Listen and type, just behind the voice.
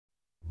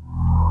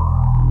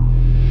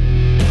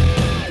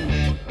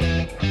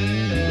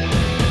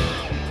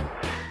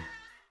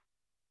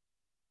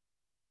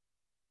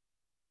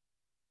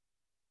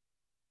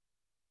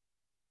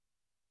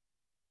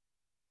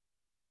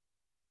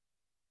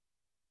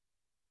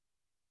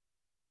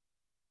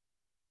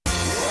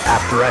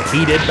After a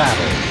heated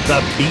battle,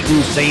 the beaten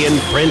Saiyan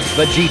Prince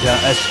Vegeta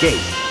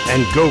escaped,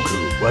 and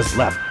Goku was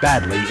left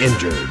badly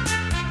injured.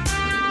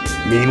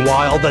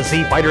 Meanwhile, the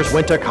Z-Fighters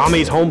went to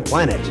Kami's home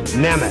planet,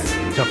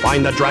 Namek, to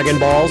find the Dragon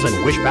Balls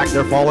and wish back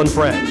their fallen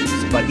friends.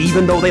 But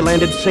even though they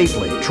landed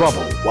safely,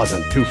 trouble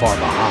wasn't too far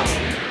behind.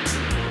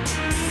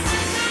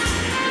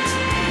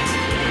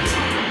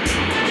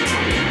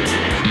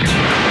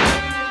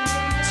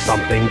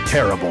 Something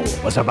terrible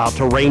was about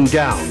to rain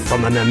down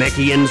from the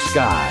Namekian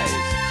skies.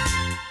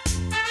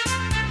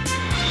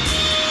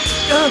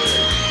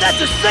 That's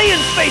a Saiyan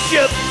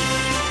spaceship!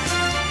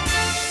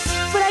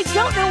 But I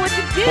don't know what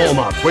to do!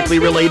 Bulma quickly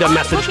relayed a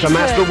message to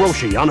Master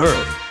Roshi on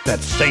Earth that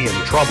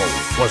Saiyan trouble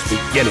was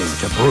beginning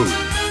to brew.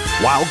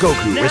 While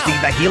Goku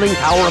received the healing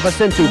power of a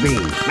Senzu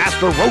Bean,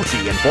 Master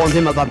Roshi informed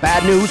him of the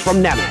bad news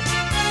from Namek.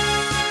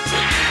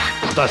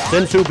 The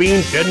Senzu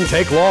Bean didn't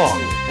take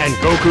long, and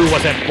Goku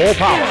was at full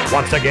power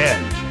once again.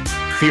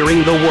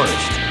 Fearing the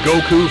worst,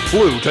 Goku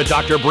flew to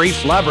Dr.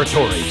 Brief's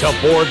laboratory to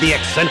board the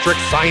eccentric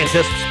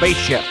scientist's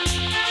spaceship.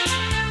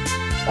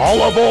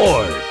 All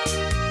aboard!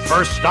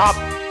 First stop,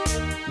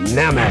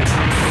 Namek.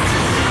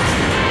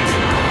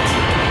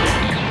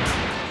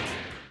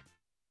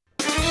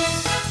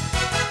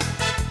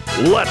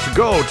 Let's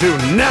go to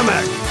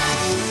Namek!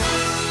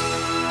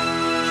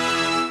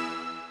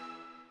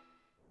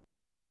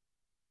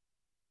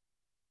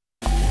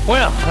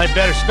 Well, I'd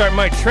better start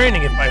my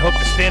training if I hope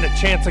to stand a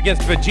chance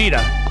against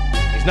Vegeta.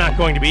 He's not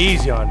going to be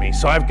easy on me,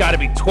 so I've got to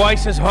be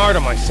twice as hard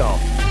on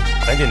myself.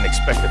 I didn't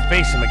expect to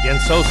face him again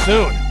so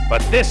soon,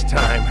 but this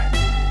time,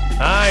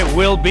 I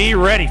will be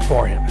ready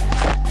for him.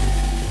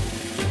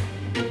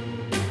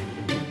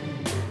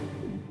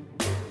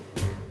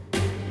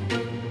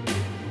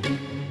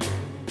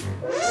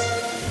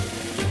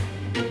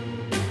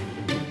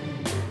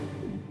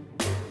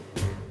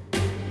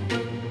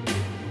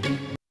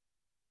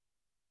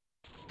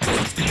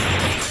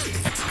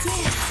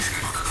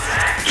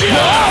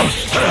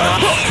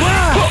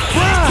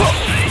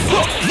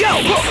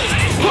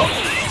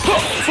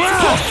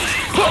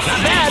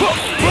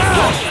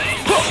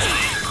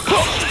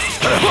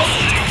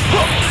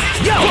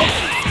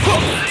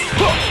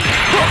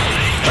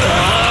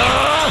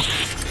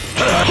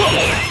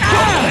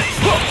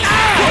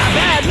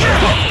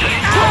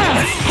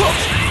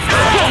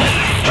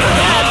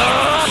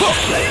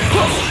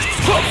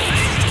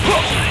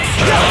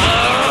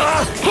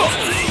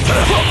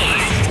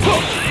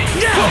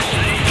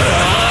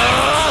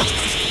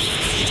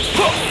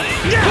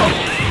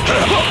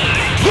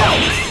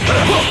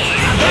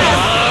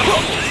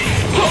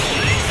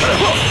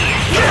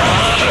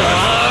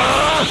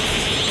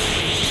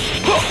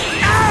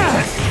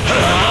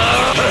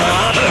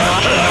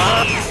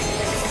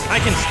 I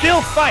can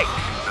still fight!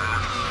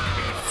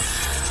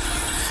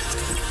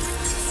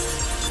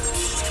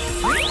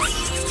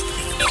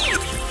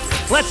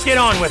 Let's get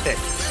on with it!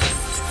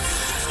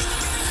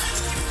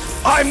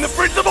 I'm the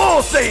Prince of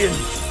all Saiyans!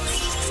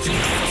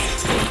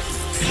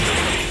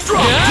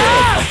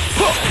 Drop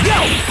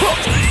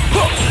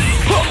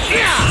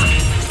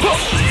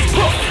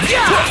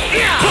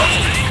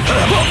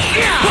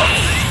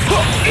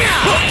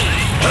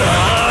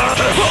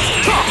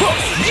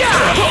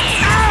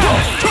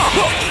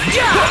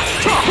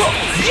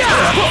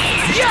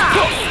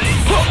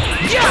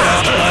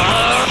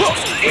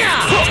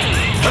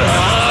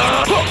Yeah!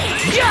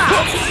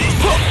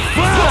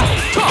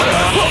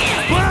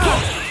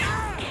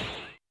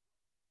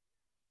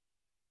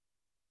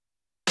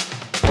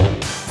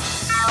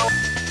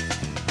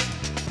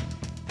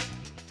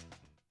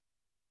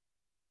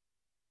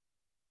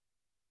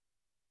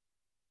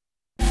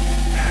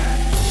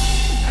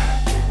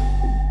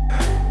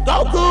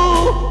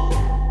 Goku!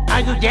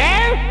 Are you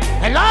there?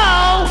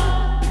 Hello?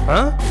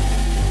 Huh?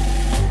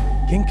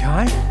 King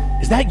Kai?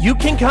 Is that you,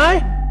 King Kai?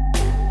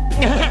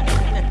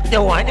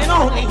 The one and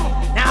only.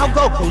 Now,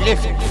 Goku,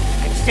 listen.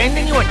 I'm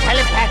sending you a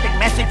telepathic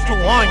message to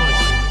warn you.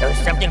 There is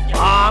something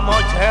far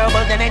more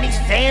terrible than any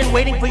Saiyan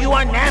waiting for you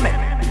on Namek.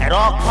 At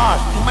all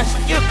costs, you must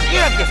steer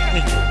clear of this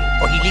creature,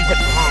 for he leaves a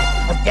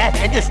path of death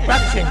and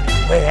destruction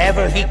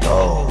wherever he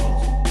goes.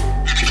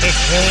 His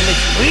name is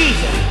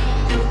Frieza.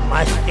 You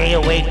must stay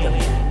away from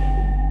him.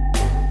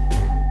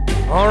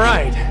 All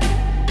right.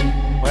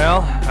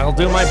 Well, I'll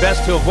do my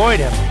best to avoid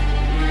him.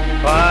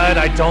 But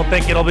I don't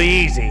think it'll be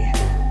easy.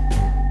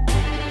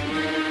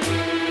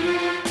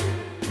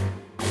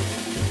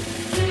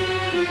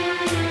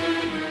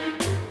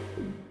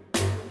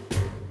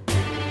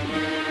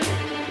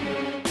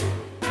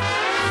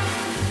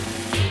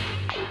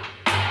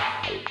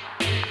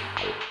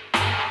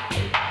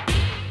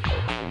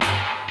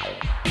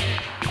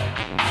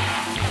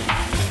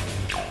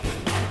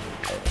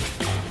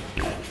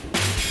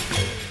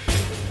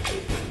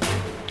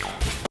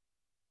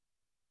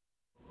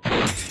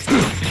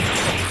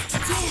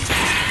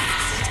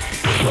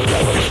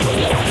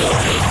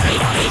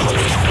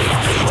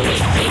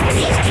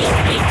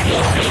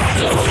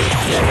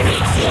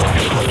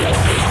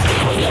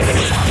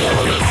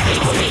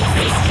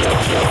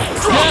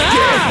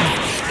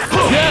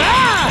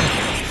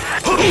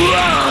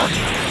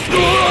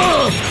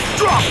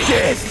 Drop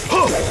dead!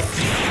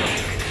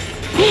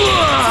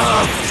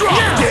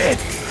 Drop dead!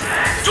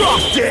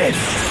 Drop dead!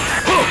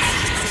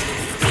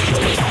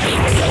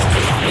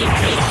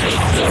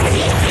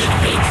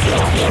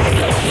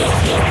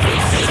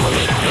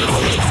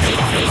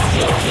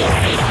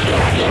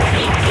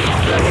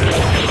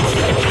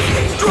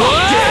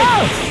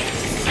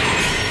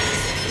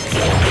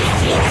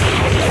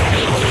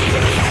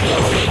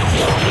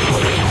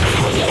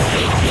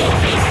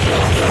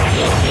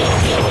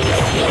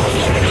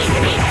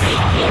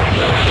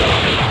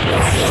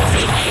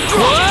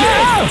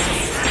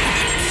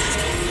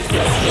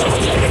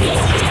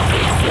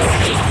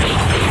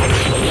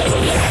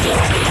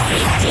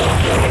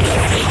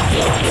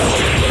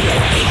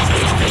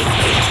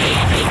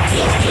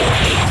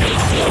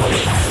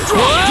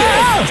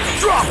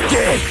 Drop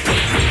dead!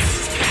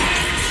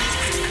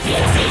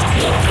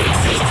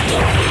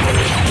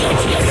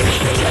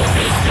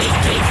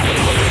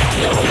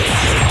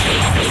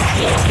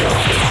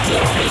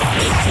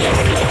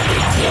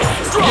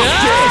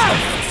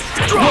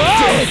 Drop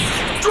dead!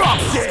 Drop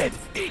dead!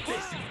 Eat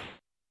this!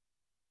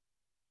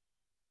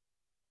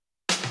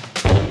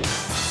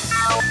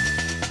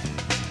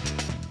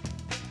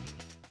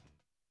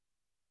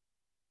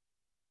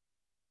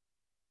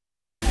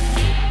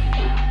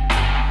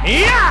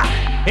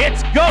 Yeah!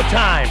 It's go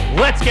time!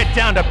 Let's get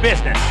down to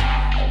business!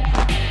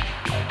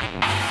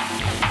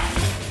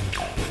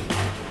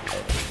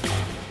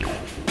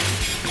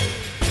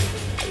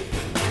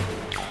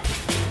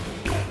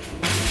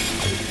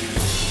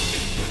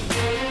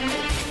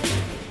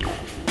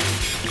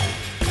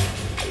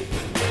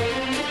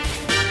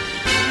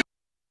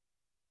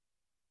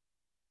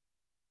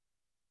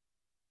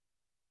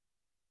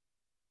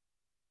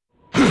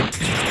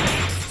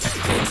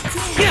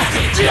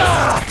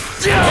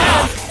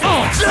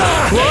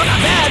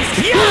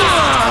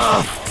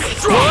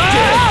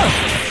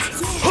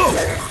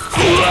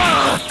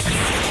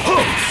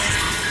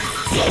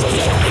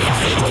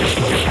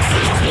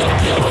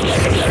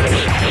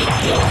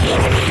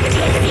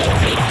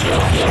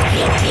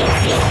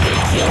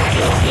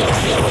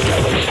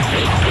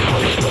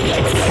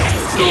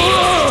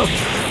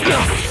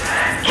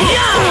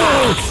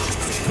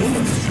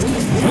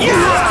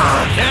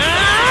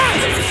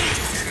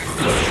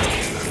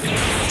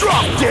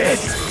 Drop dead!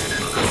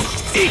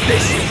 Eat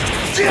this!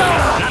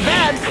 Not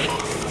bad!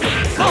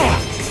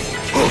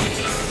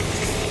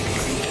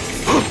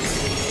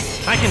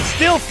 I can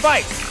still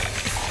fight!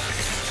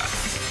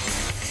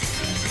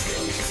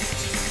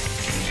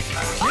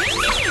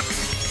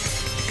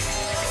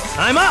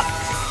 I'm up!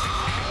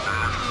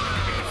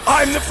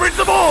 I'm the Prince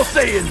of all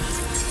Saiyans!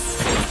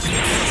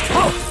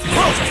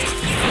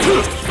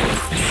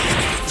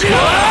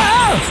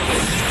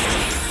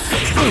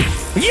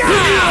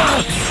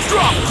 Yeah!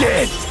 Drop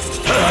dead!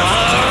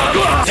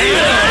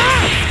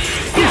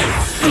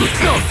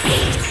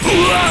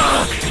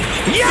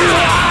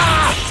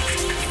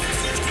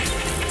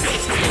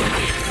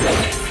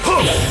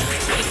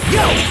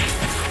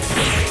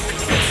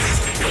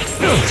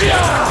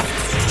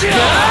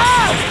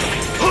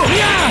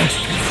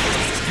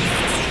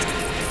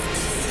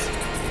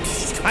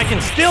 I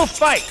can still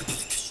fight!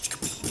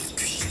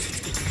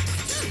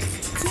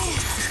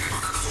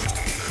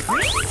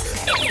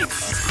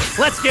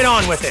 Let's get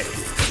on with it!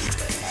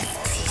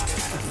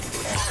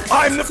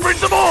 I'm the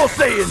Prince of all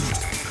Saiyans!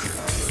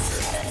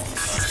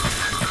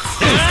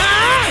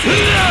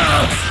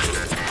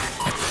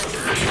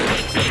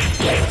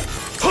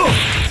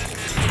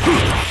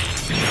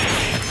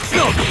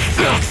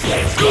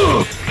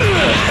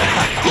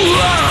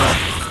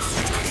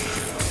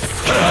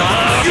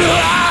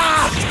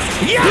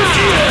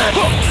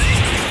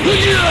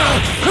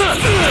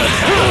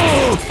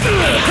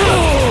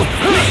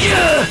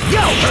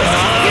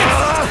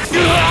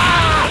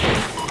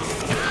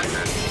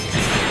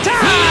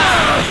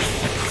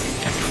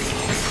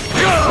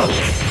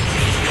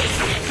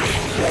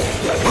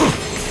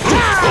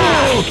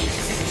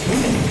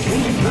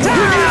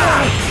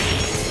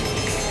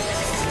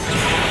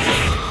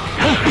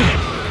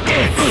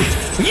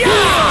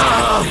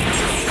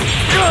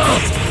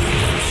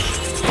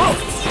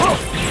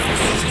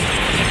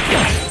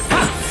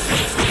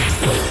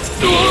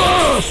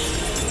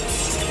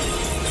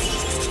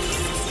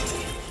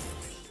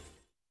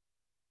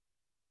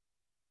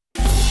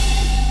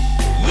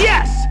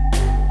 Yes!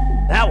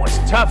 That was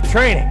tough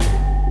training.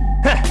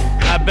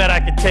 I bet I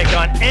could take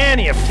on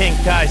any of King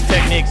Kai's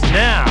techniques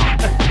now.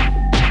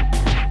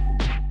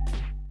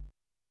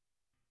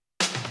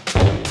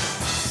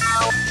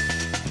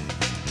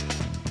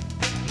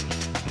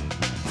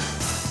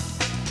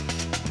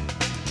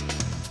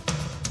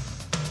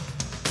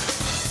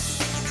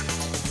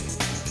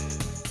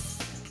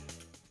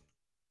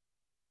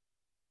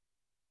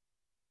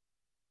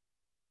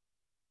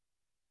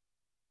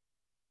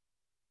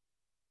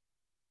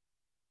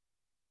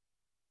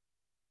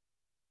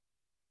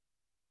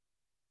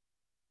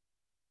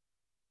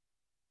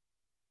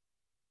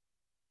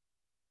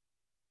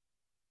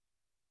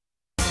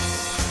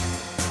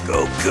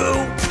 Goku,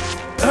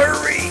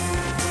 hurry!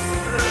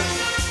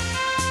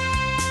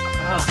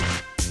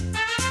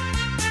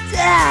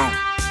 Dad!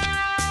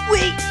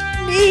 We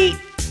need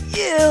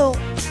you!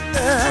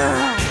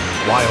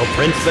 While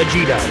Prince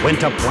Vegeta went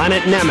to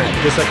planet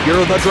Namek to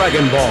secure the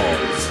Dragon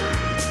Balls.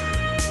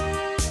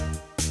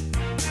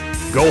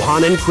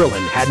 Gohan and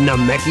Krillin had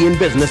Namekian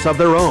business of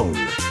their own.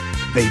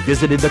 They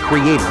visited the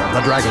creator of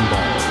the Dragon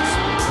Balls,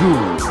 who,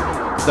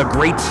 the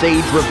great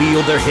sage,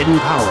 revealed their hidden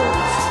powers.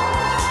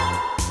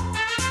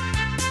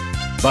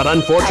 But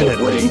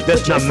unfortunately,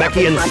 this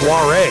Namekian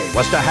soiree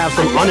was to have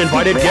some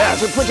uninvited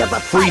guests.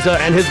 Frieza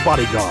and his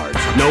bodyguards,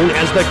 known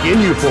as the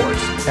Ginyu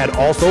Force, had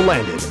also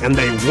landed, and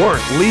they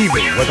weren't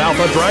leaving without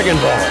the Dragon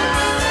Ball.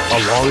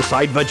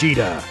 Alongside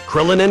Vegeta,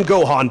 Krillin and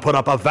Gohan put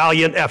up a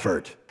valiant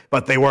effort,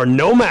 but they were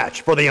no match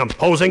for the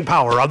imposing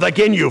power of the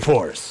Ginyu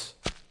Force.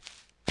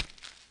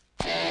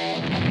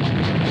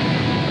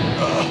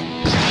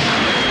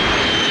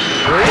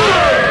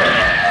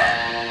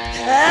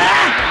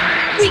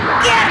 We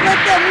can't let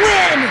them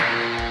win!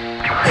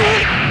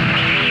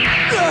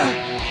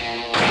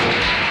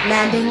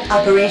 Landing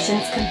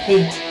operations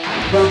complete.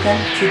 Welcome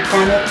to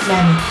planet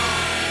Namek.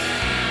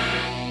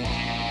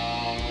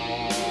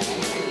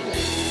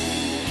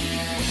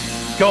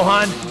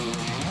 Gohan,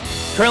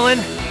 Krillin,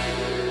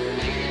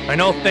 I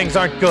know things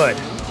aren't good.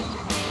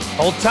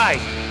 Hold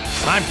tight,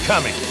 I'm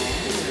coming.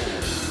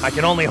 I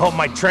can only hope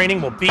my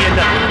training will be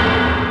enough.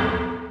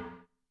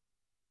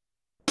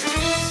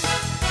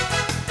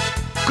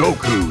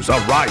 Goku's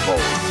arrival.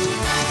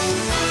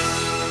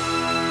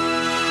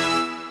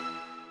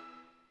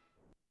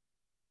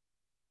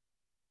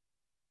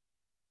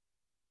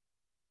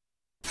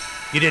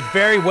 You did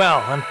very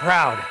well, I'm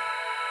proud.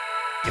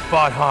 You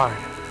fought hard.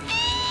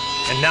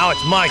 And now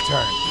it's my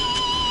turn.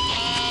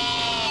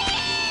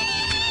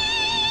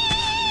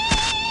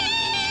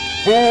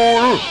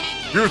 Fool!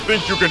 You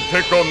think you can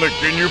take on the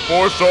Ginyu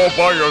Force all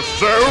by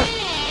yourself?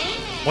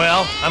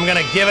 Well, I'm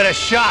gonna give it a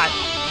shot.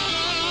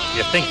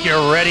 You think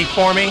you're ready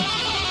for me?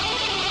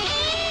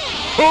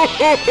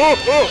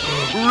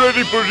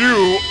 Ready for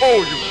you? Oh,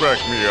 you crack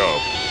me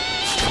up.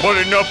 But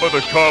enough of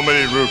the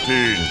comedy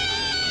routine.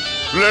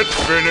 Let's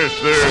finish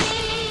this.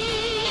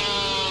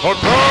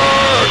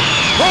 Attack!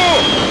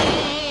 Oh!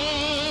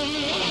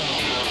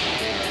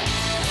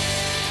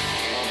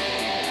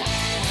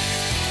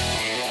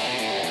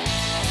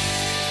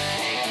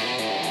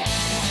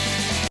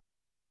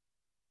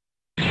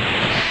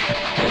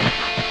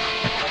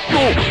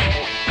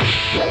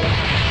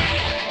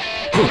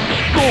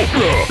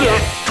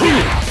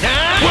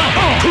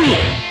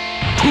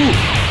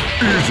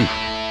 Easy.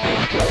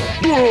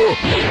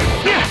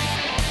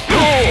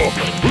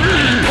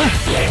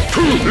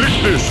 Lick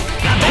this.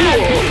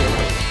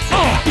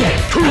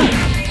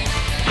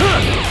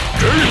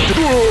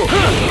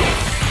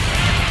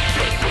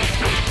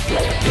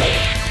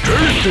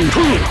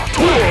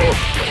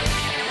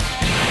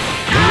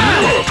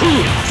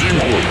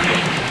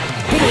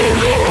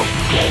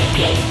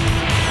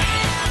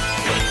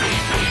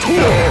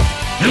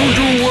 You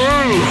do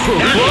well.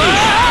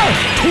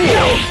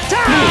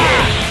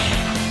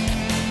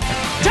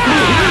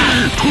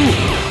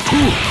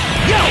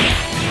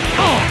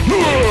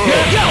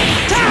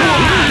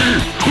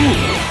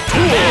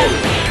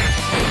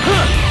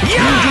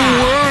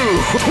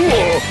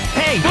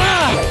 Hey!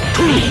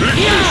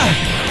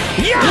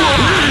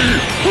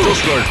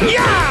 Just like that.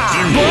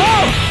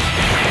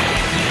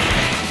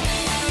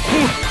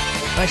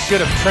 I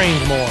should have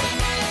trained more.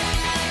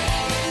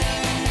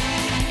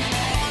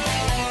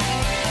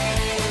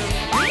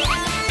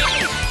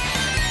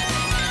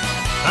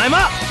 I'm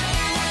up!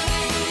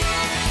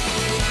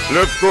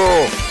 Let's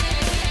go.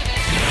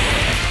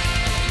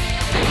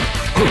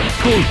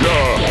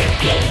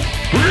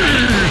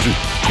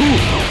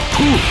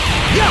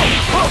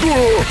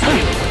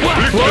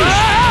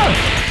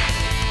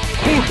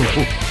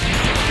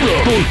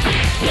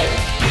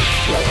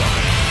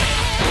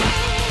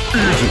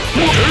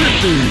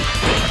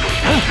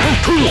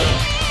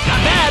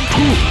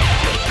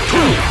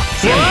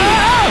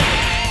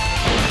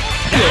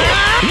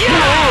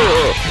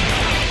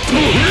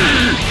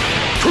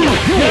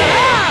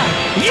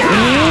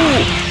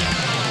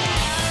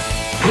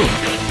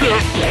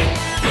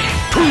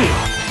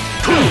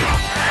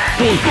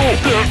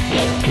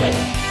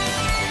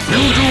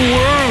 You do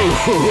well.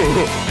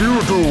 You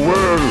do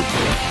well.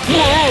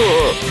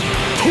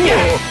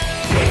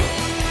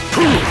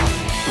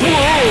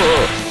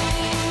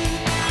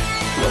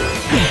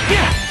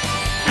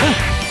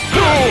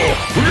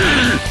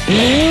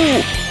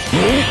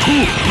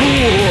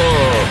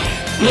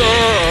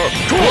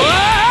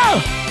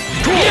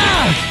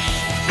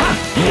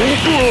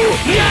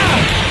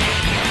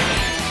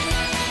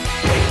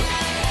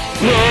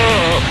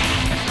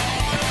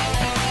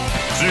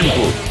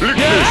 Simple. Lick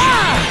this.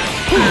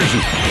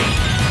 Easy.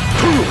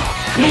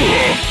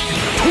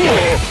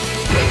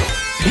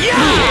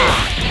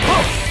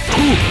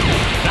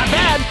 Not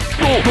bad!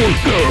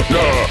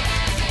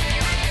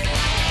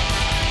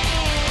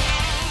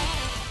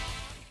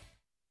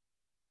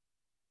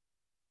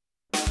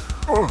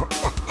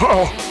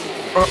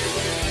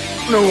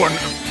 No one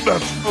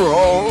that's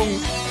wrong.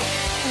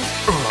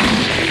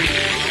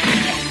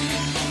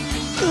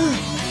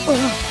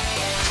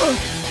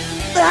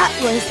 That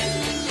was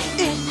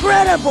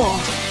incredible!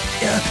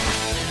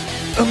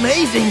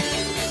 Amazing!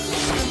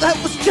 That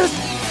was just...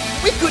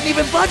 we couldn't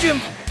even budge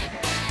him!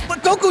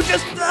 But Goku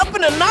just up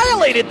and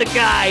annihilated the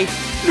guy!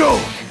 No!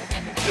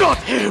 Not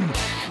him!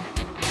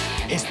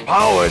 His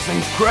power is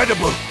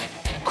incredible!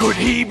 Could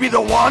he be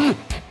the one?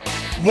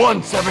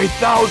 Once every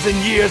 1,000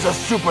 years a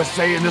Super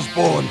Saiyan is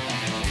born.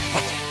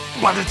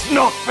 But it's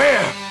not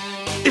fair!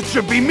 It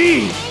should be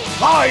me!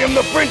 I am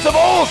the Prince of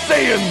all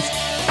Saiyans!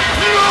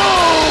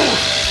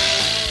 No!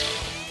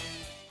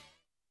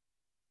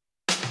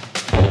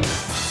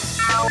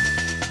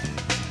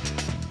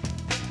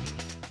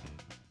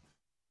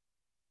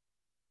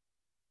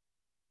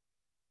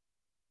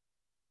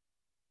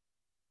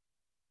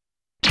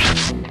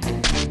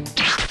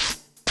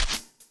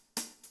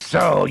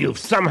 So you've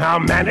somehow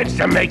managed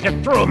to make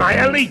it through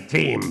my elite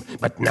team.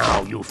 But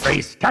now you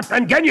face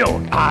Captain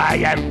Ginyu. I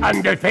am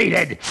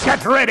undefeated.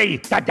 Get ready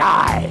to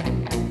die.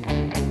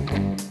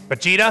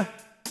 Vegeta,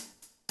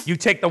 you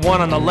take the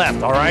one on the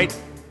left, all right?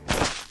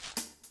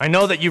 I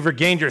know that you've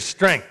regained your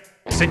strength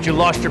since you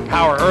lost your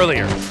power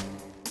earlier.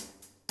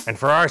 And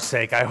for our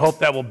sake, I hope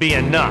that will be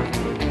enough.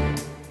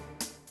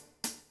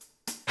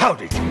 How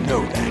did you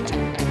know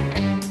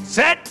that?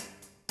 Set,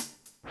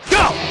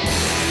 go!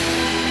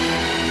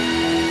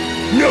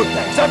 No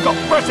thanks, I've got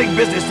pressing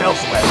business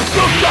elsewhere.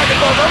 Those Dragon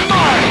Balls are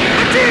mine!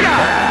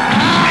 Vegeta!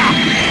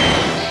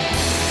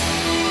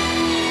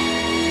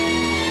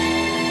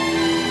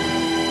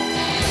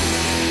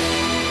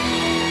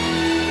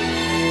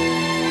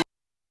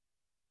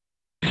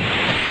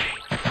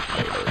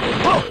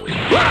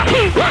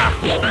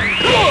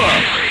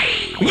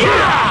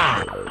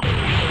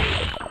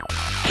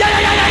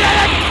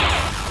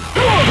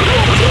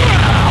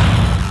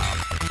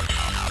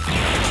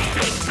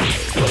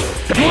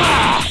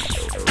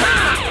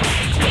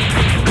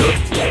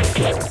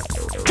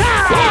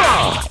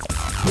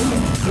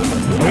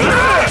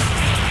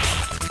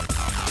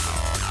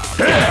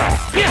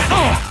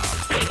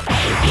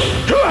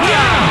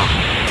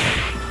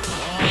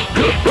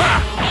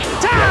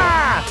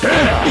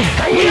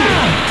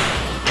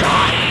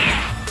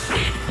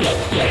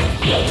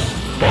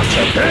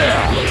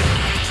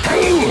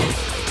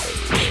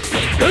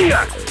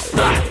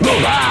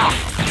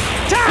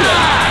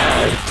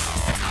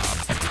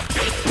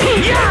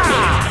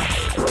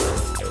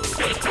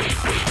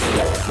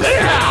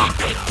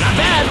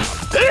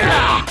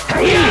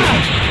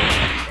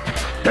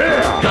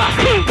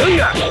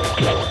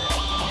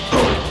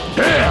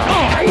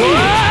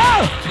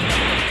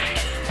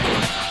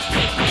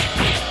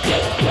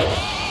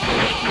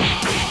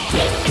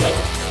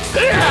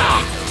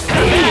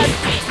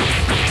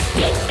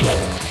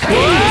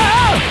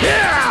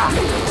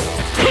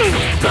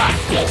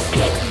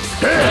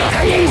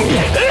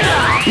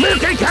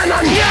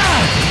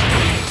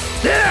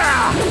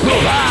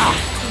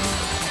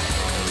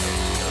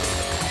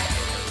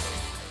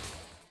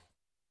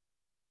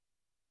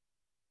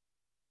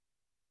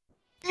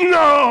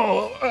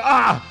 No!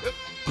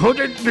 Could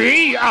it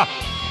be a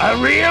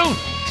real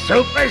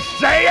Super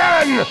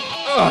Saiyan?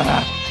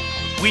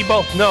 We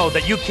both know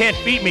that you can't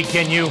beat me,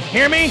 Ginyu.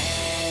 Hear me?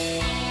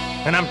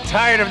 And I'm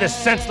tired of this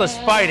senseless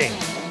fighting.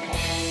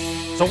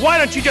 So why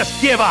don't you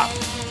just give up?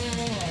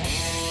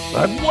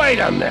 But wait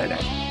a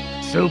minute.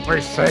 Super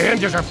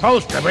Saiyans are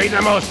supposed to be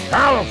the most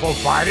powerful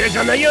fighters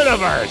in the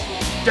universe.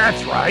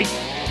 That's right.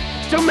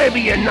 So maybe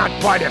you're not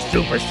quite a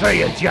Super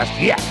Saiyan just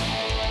yet.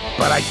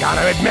 But I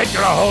gotta admit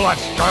you're a whole lot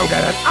stronger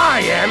than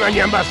I am, and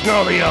you must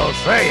know the old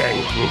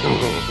saying.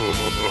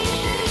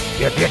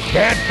 If you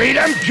can't beat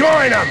him,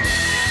 join him!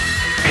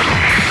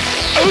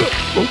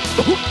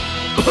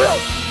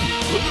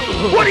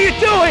 What are you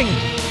doing?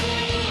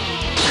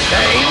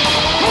 Say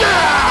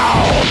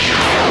now!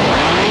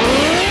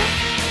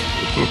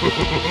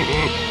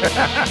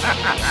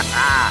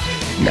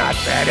 Not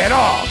bad at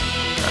all.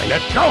 Kinda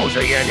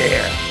cozy in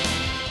here.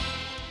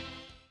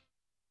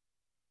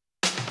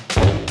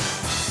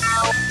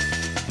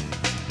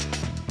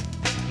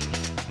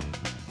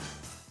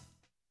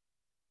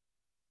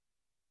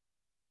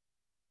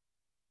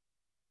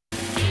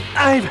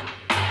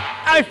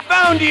 I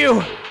found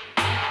you!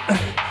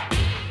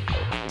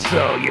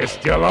 So you're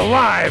still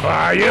alive,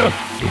 are you?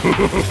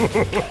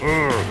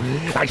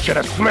 I should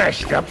have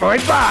smashed up my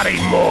body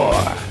more.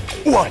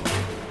 What?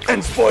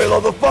 And spoil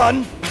all the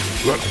fun?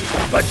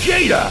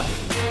 Vegeta!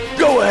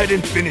 Go ahead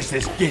and finish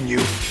this,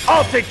 Ginyu.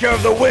 I'll take care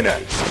of the winner.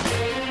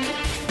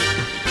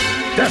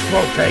 This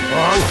won't take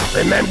long.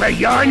 Remember,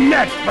 you're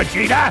next,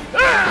 Vegeta!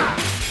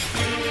 Ah!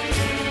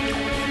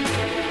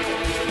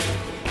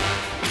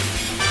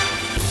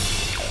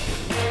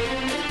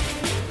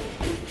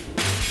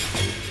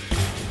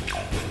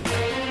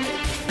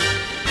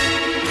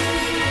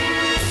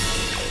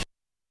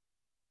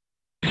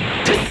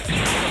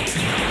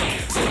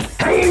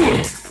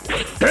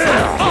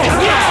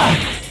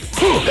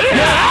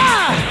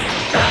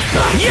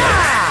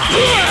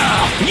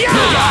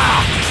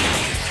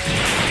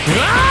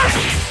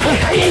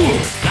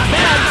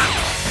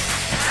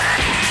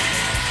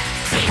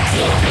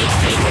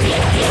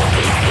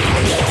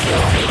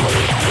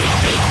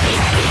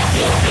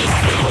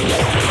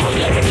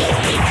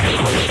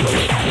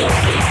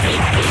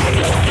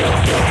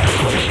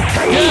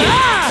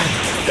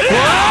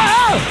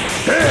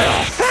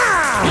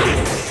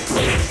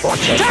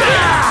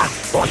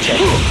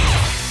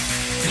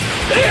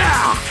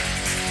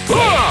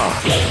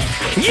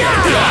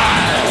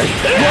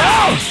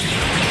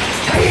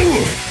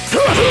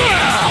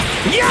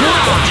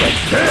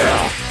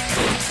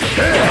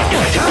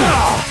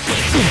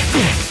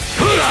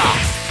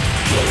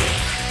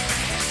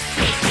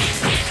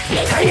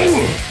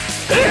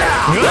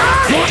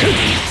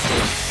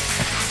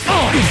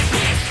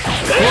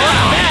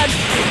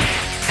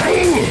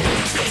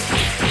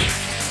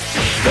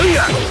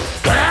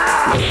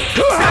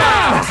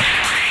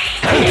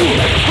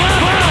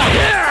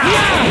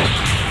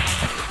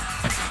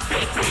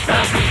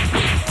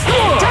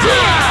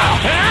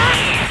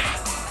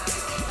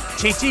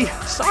 Chi-Chi,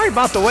 sorry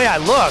about the way I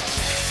look.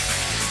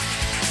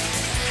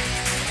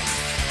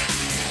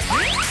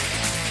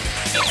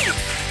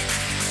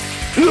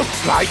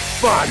 Looks like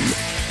fun.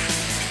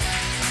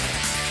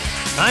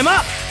 I'm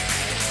up!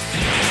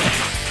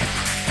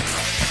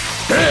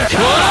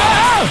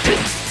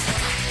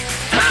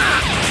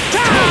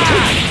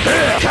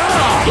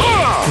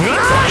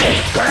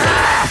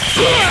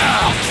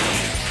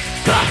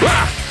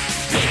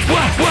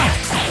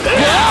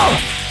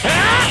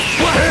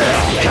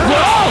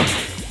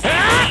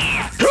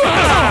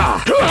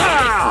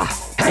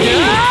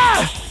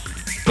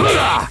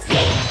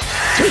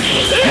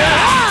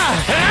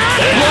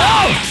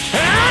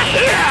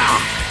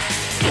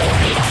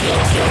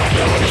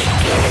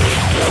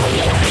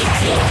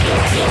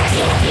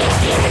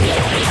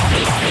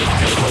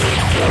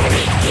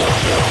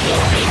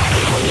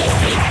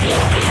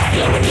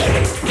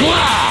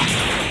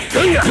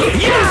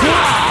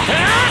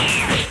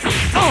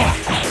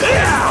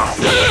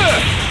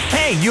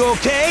 Hey, you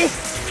okay?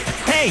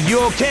 Hey, you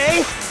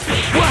okay?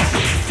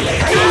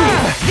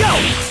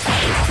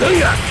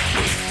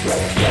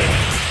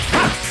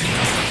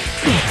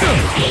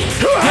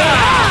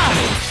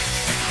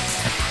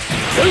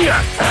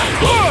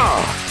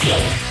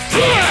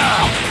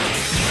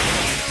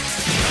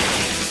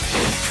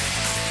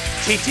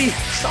 Chi-Chi,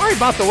 sorry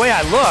about the way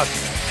I look.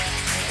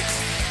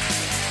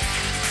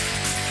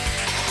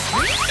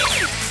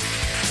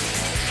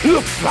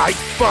 Looks like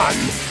fun.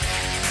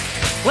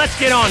 Let's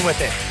get on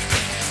with it.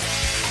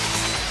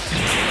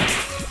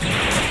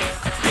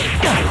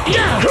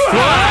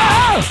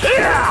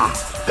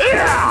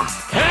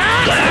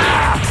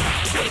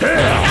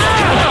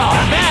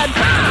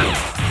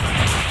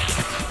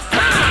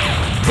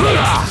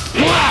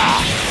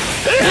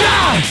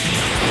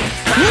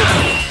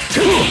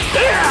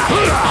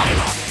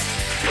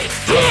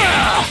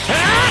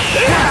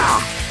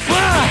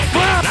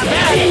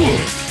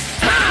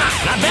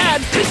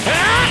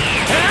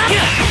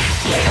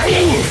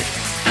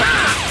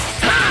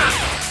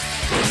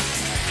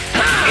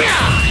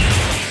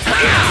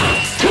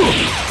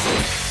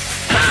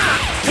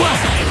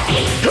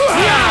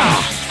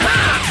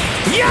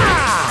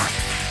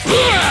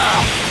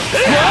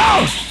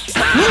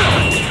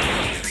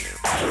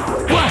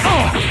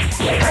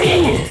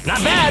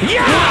 Not bad. Not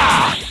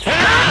bad.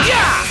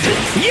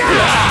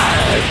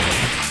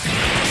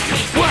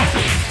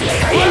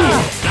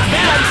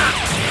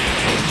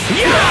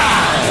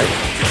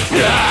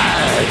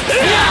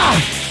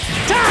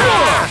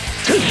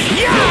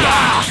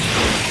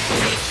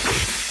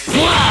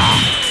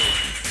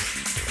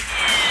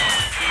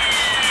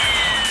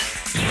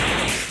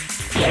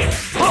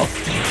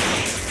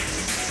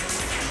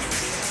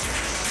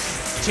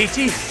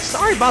 Chi-Chi,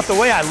 sorry about the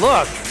way I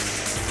look.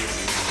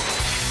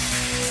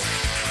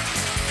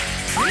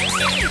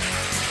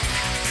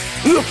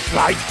 Looks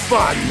like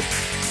fun.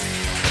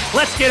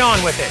 Let's get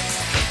on with it.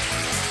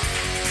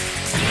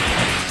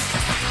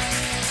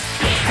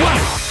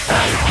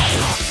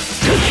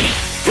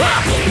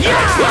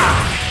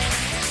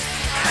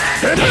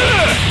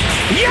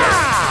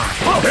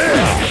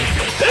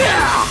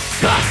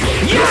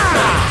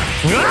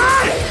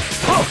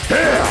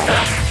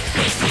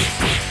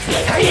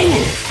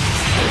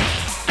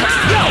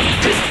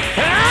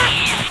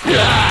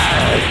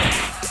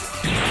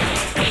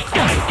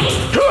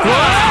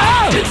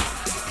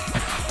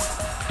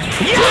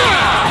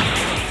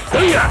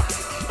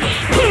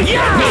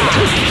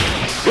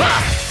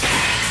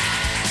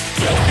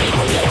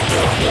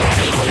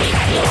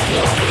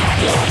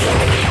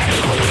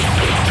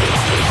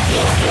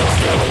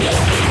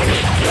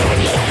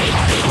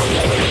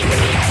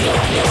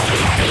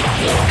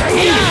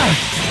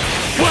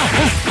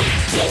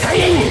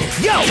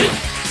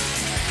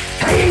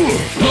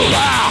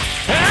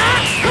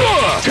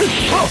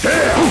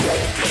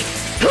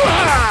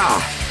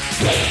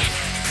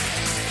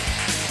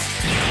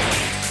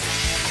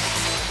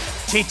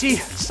 Chi-Chi,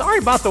 sorry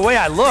about the way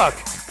I look.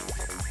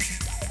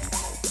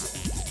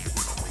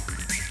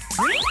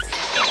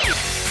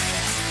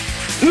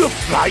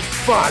 Looks like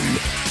fun.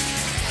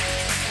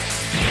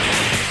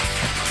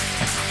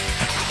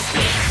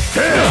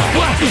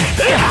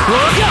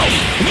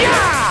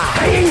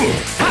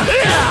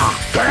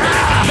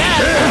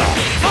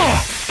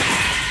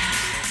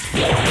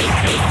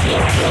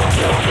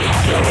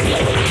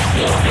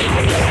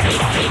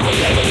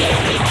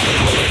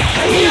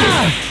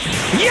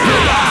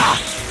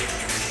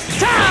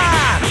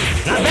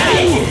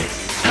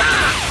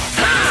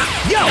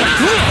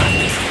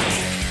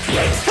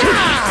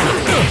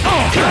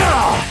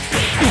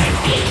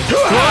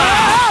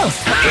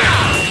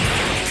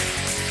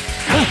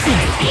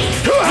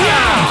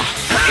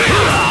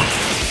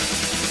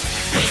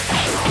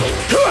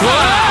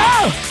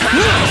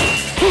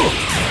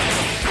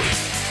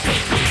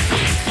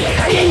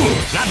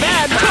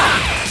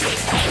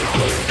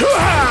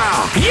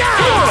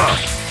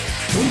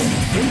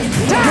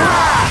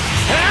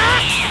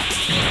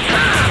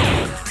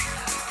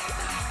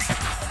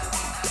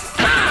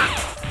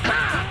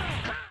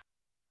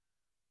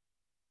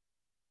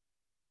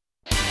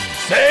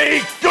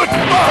 Say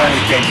goodbye,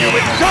 Ginyu!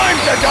 It's time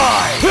to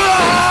die!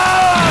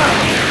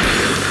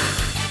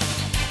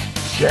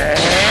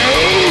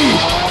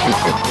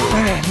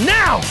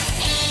 Now!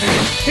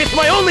 It's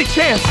my only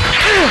chance! I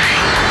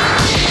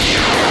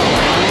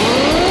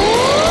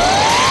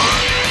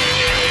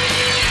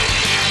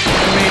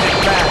made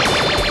it back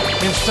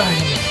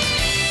inside me.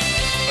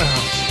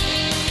 Ouch.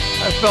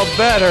 I felt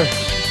better.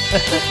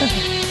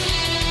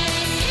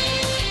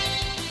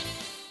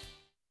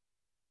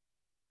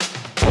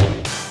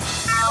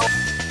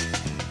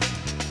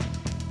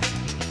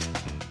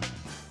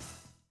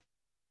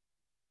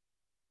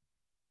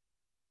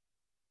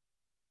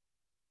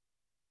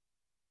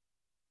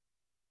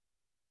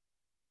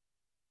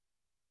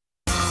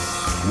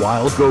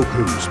 While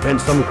Goku spent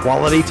some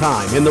quality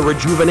time in the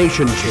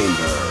rejuvenation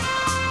chamber,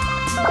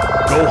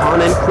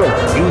 Gohan and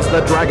Krillin used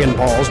the Dragon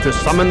Balls to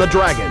summon the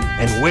dragon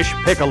and wish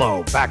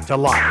Piccolo back to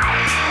life.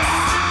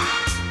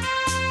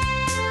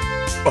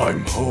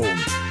 I'm home.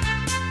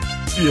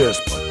 Yes,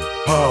 but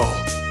how?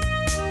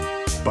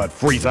 But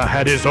Frieza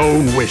had his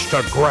own wish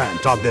to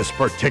grant on this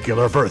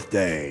particular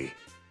birthday.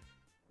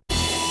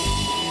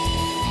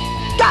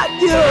 Got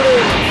you!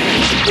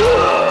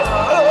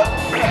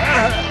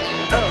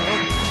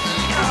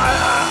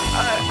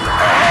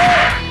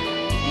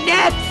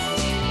 Next!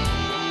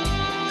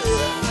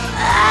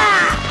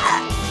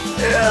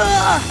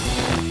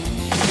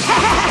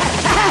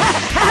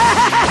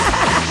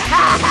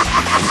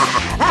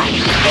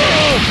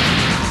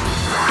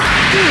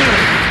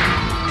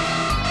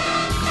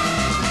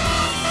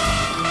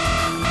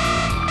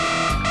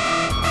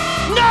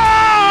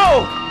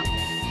 No!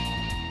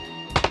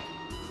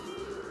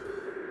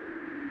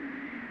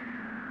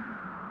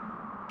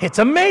 It's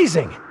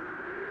amazing!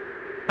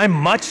 I'm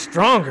much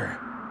stronger.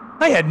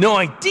 I had no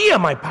idea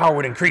my power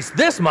would increase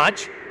this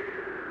much.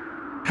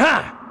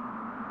 Ha!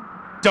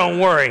 Don't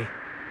worry.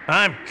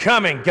 I'm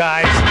coming,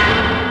 guys.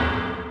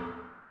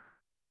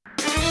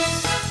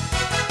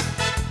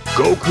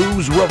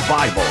 Goku's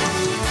Revival.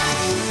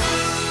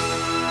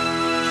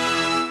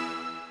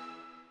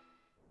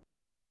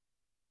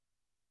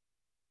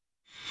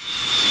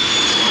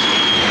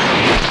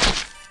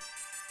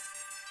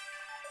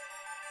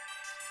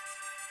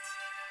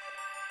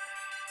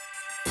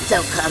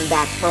 So come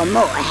back for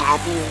more,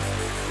 have you?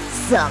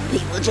 Some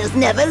people just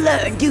never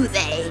learn, do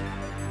they?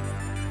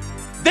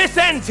 This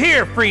ends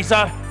here,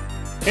 Frieza!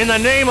 In the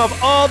name of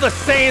all the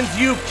Saiyans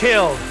you've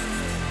killed,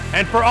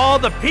 and for all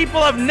the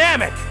people of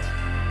Namek,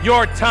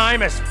 your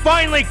time has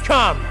finally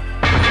come!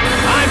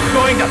 I'm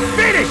going to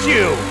finish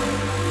you!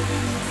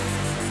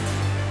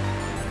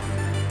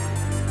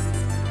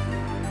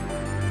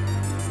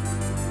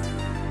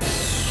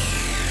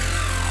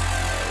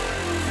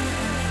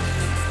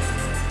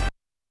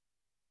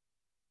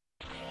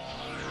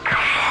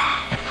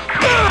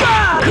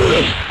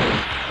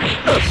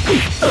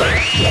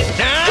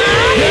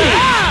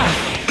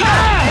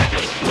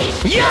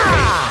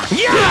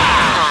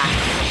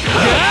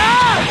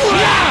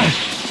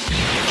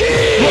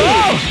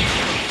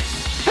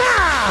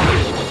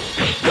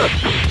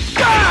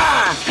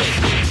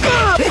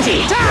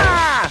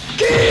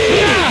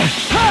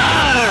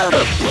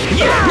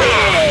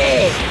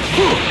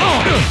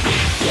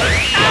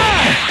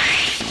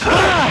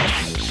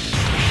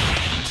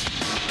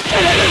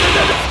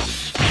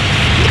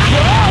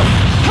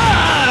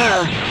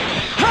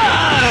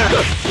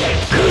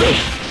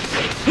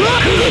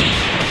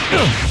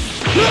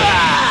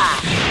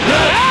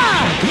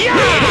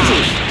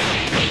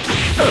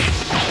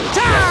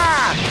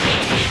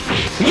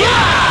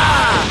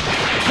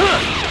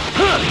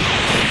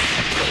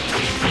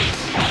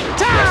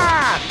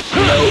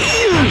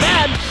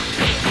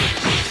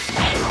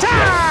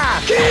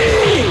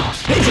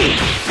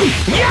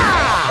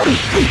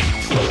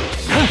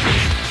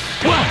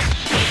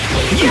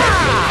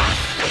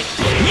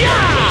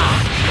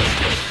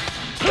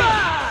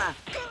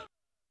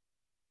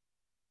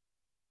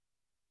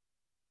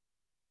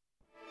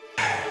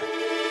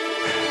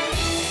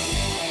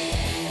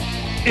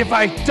 If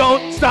I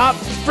don't stop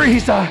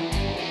Frieza,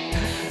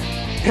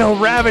 he'll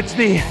ravage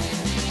the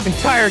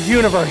entire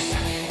universe.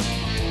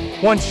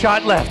 One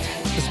shot left,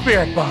 the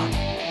Spirit Bomb.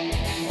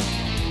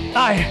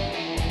 I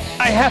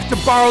have to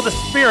borrow the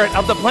spirit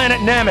of the planet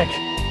Namek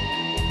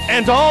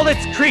and all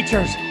its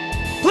creatures.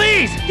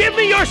 Please, give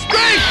me your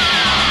strength!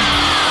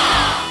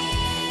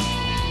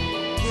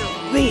 You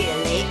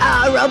really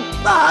are a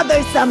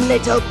bothersome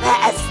little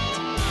pest.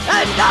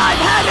 And I've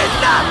had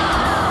enough!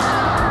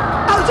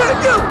 I'll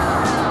turn you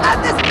and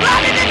this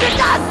planet into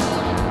dust!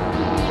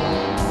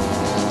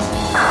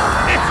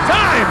 It's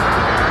time!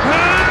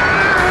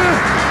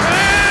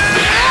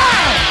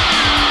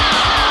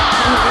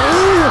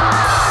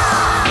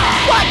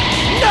 What?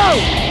 No!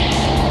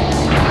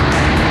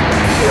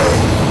 You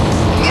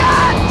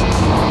can't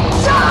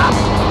stop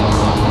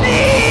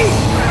me!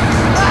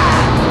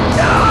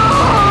 No!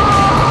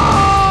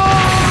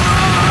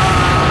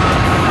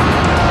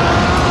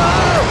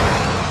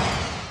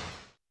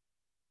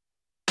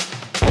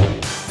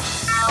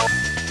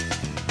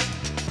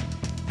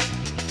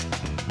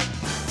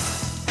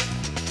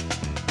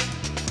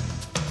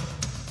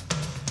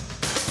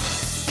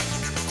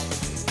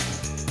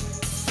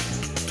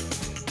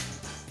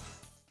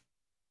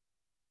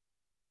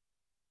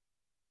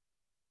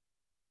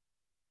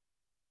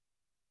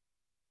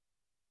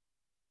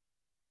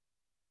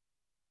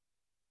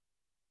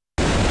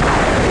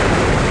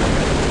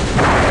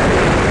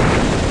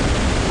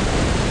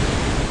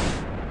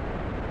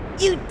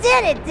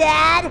 did it,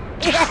 Dad!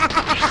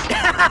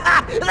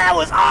 That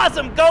was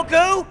awesome,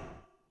 Goku!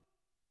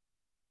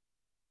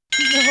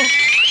 No,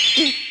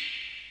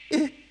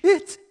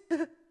 it's...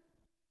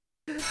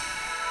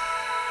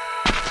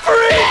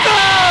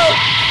 Frieza!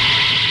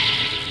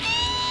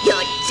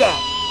 You're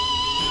dead.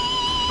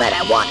 But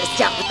I want to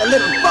start with the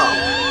little ball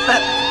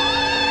first.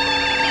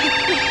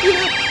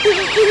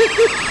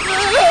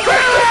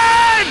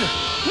 Krillin!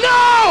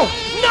 No!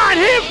 Not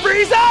him,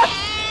 Frieza!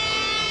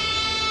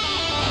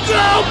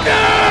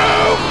 Goku!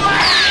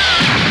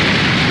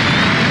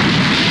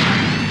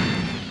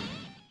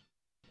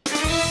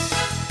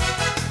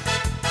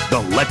 The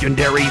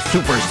legendary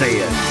Super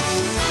Saiyan.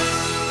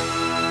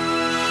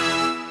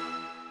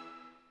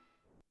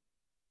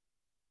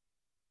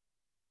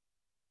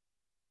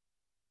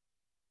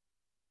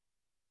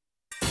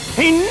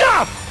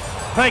 Enough!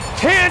 I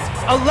can't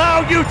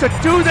allow you to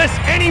do this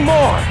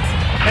anymore!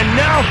 And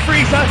now,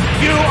 Frieza,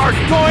 you are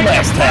going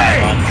to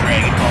pay! On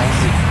Dragon Ball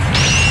Z.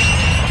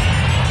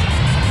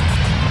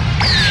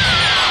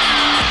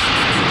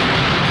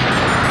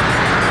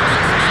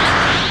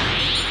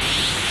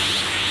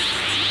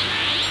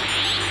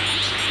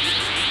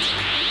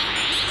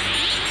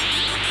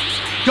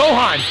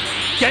 Gohan,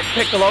 get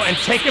Piccolo and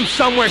take him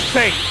somewhere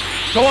safe.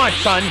 Go on,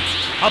 son.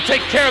 I'll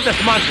take care of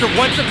this monster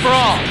once and for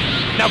all.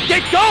 Now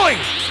get going!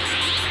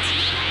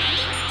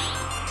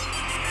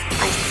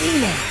 I see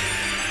now.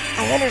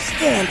 I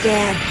understand,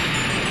 Dad.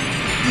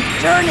 You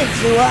turned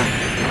into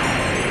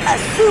a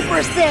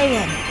Super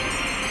Saiyan.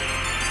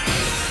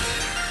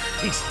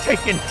 He's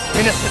taken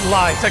innocent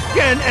lives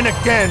again and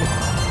again.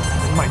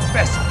 And my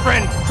best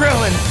friend,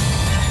 Krillin.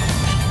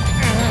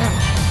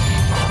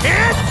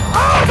 It's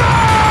over!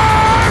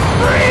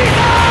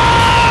 Frieza!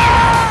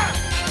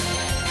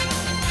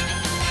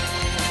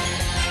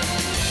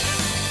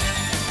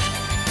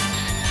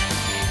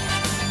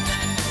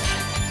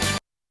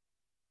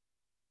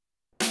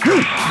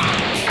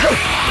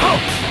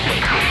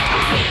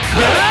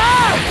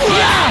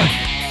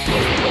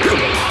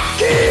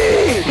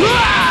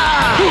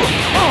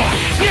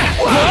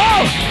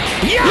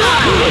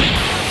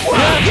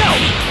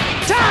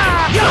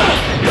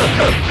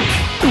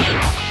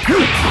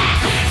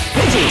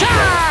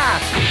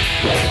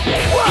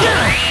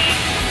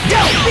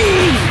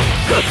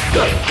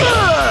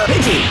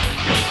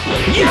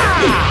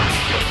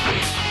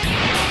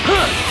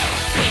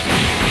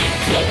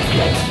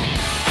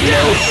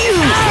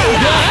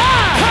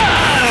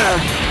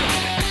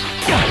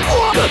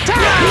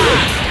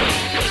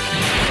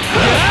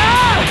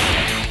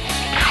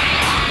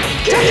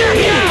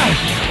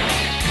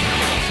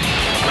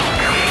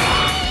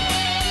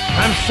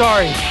 I'm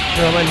sorry,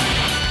 Krillin.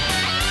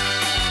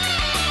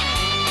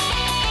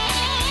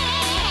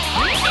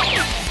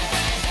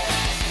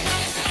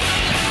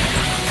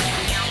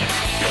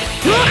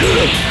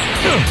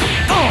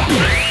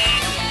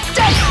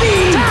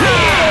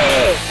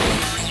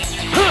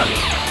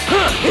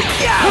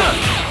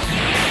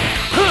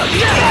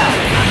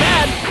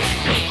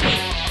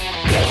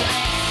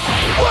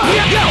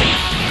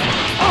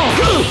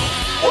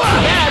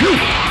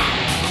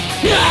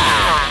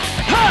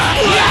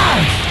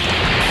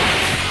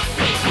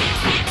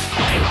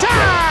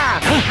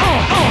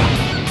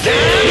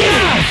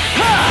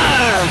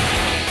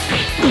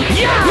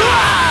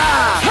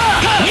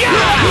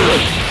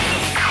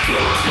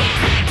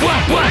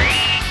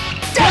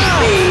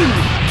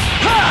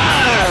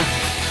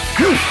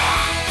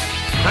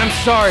 I'm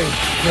sorry,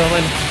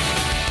 Krillin.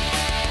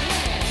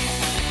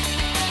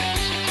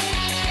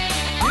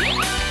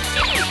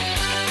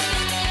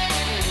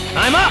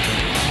 I'm up!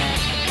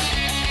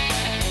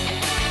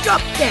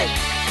 Drop dead.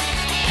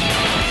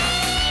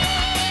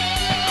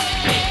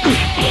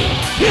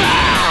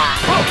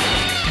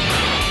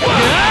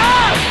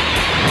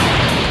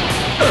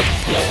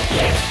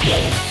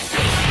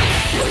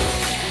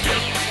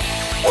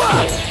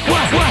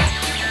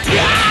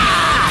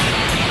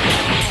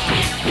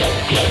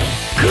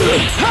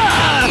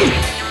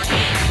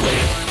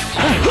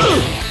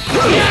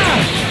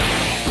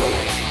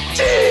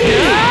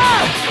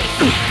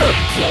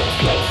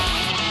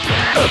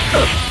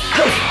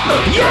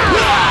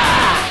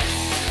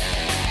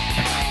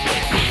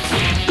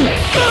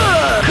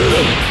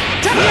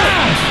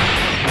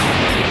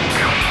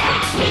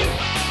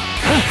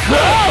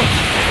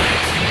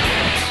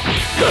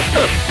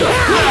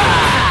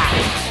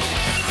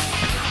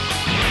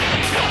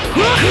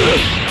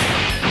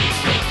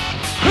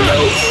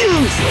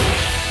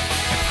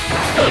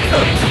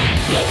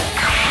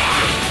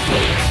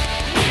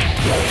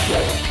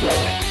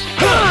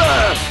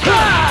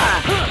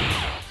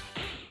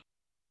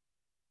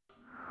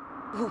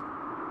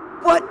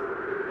 What?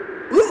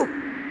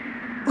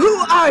 Who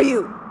are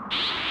you?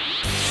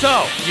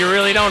 So, you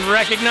really don't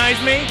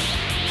recognize me?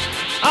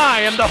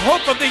 I am the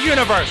hope of the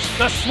universe,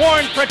 the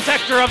sworn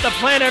protector of the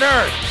planet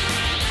Earth.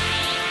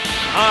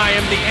 I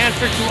am the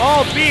answer to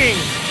all beings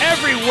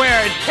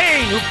everywhere in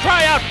pain who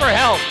cry out for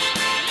help.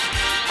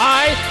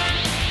 I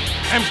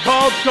am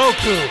called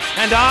Goku,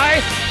 and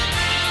I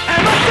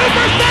am a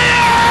Super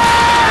Saiyan!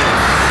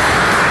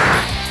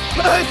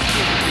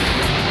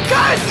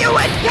 Curse you,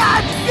 it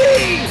can't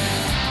be!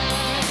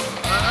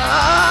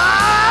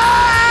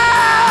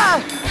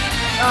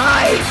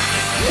 I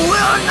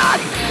will not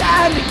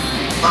stand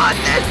for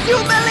this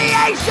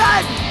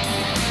humiliation!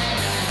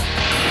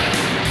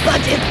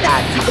 But if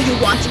that's how you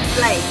want to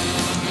play,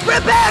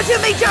 prepare to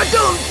meet your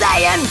doom,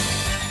 Saiyan!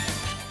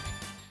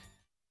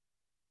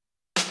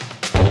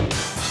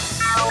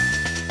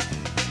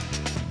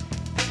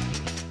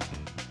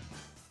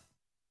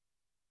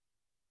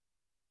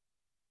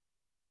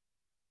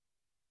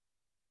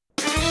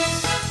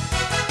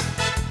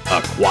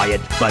 A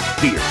quiet but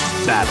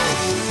fierce battle.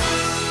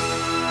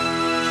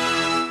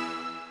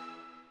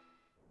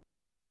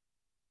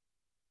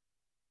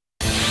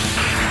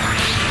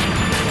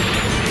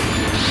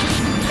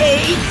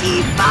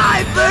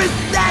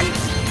 %,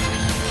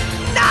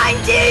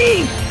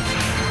 90!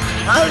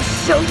 I'll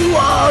show you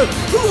all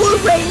who will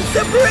reign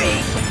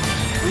supreme!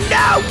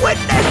 Now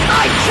witness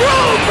my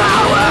true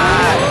power!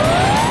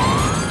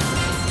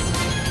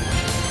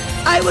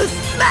 I will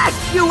smash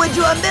you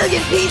into a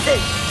million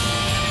pieces!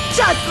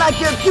 Just like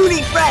your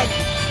puny friend!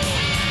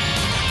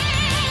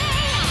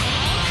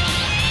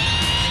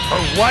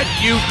 For what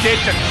you did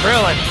to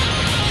Krillin!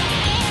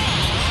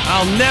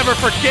 I'll never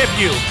forgive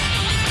you!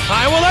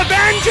 I will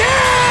avenge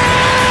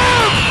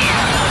him!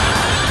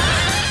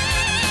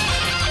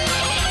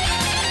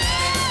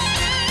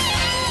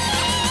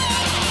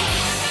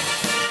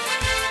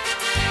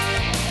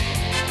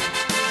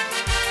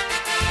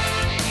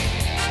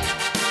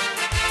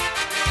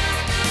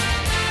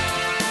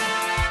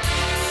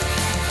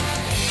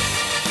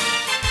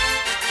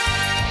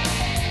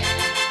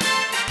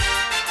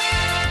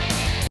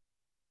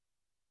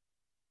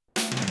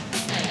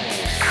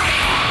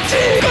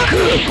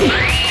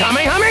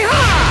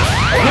 Kamehameha!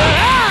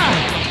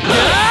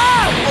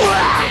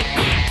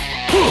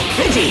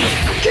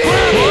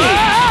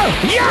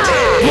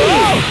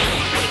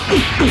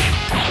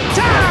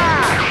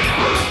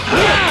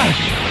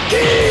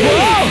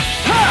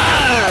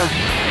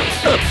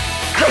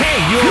 Hey,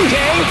 you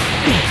okay?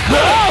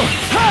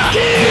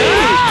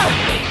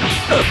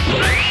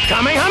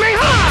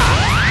 Kamehameha!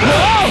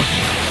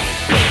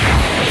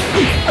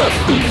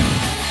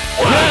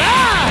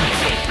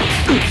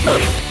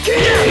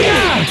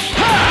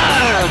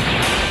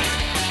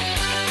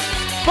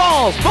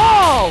 Balls!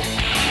 Balls!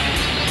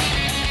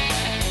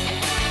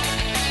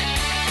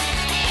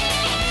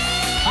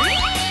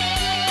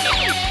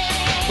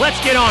 Let's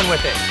get on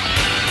with it.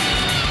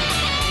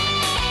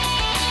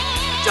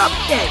 Jump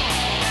kick!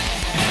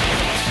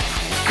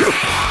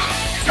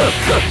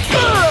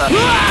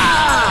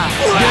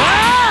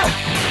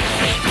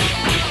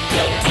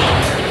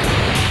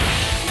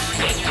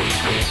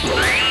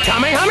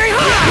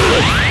 Kamehameha!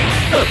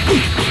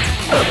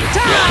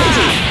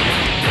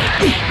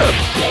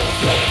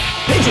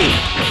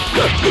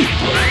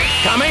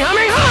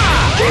 Kamehameha!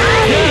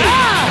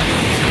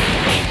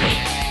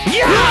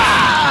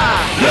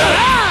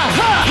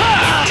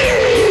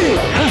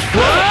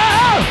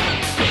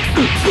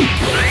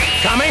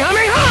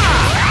 Kamehameha!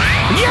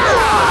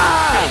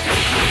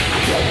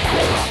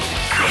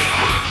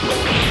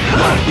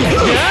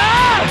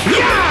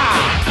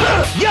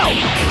 Yo!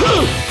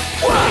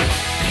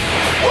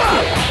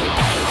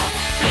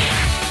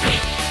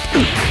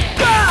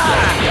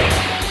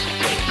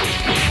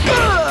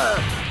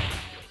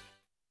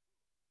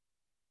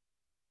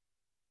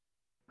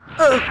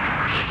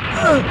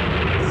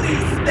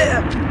 Please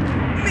spare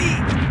me!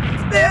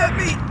 Spare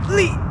me!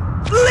 Please!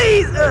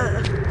 Please!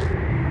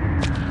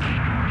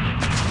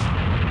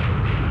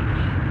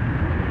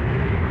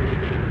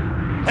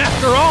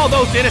 After all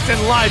those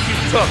innocent lives you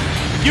took,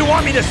 you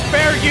want me to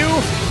spare you?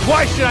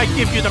 Why should I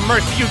give you the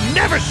mercy you've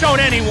never shown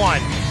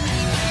anyone?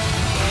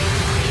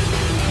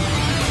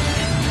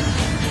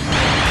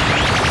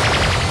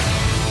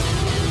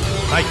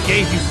 I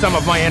gave you some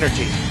of my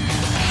energy,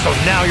 so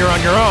now you're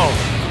on your own.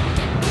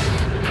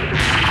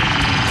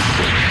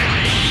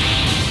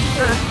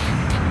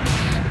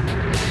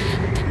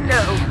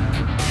 No.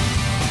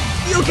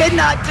 You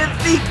cannot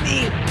defeat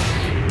me!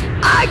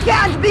 I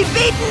can't be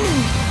beaten!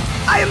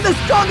 I am the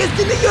strongest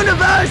in the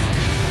universe!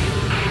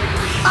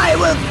 I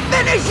will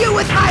finish you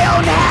with my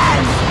own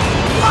hands!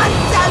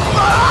 Once and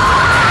for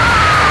all!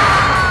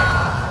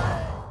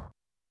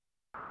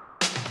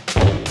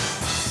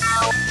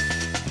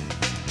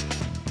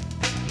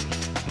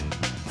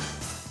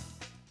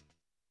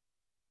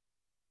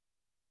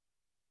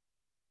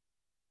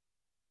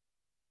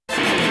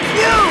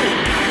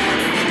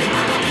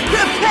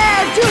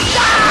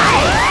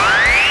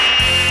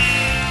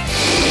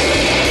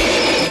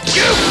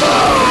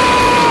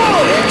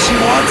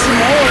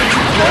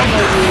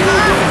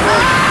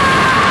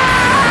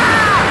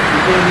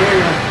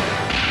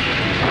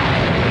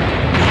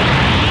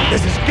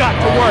 This has got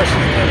to work!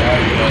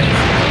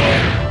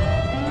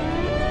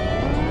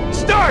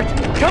 Start!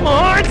 Come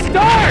on,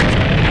 start!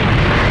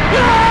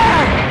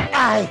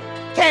 I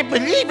can't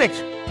believe it!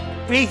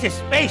 Frieza's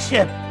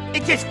spaceship!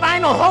 It's his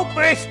final hope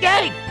for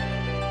escape!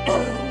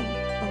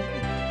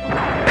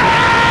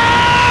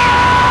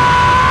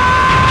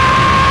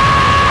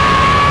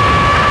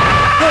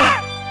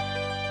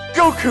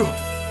 Goku!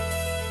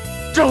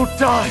 Don't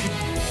die!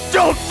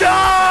 Don't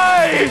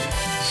die!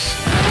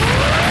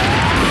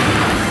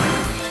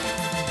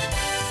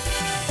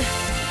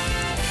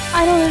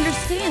 I don't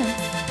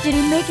understand. Did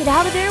he make it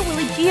out of there? Will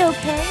he be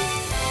okay?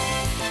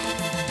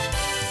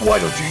 Why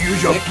don't you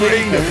use your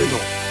brain a little?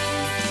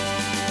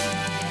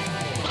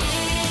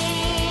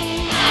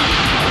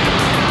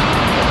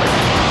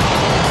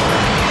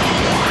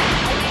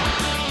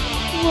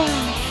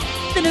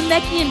 Wow. The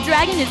Namekian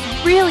dragon is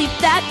really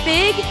that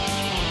big?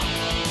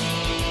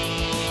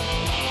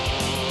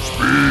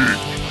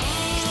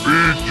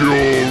 Speak your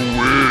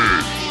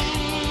wish.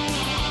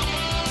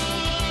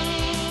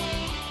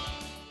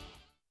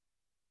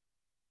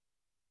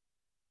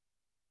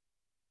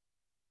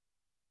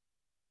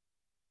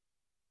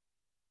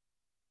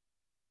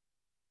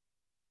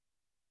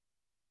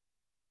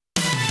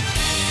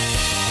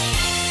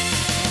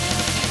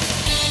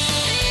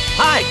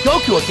 Hi,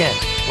 Goku again.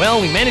 Well,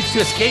 we managed to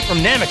escape from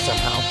Namek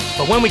somehow,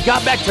 but when we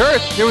got back to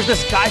Earth, there was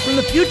this guy from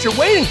the future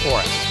waiting for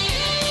us.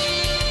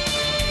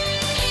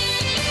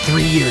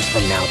 3 years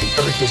from now, the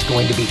Earth is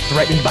going to be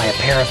threatened by a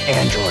pair of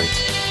androids.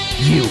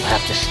 You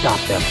have to stop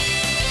them.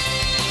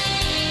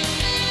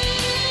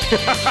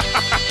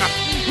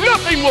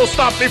 Nothing will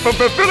stop me from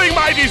fulfilling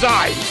my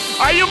design.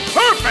 I am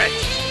perfect.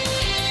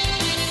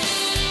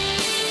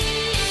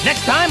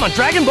 Next time on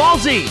Dragon Ball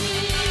Z,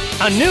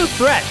 a new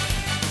threat.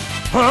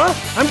 Huh?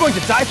 I'm going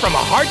to die from a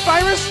heart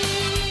virus?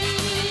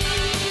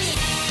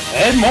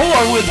 And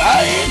more with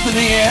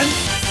iAnthuny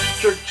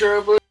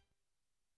and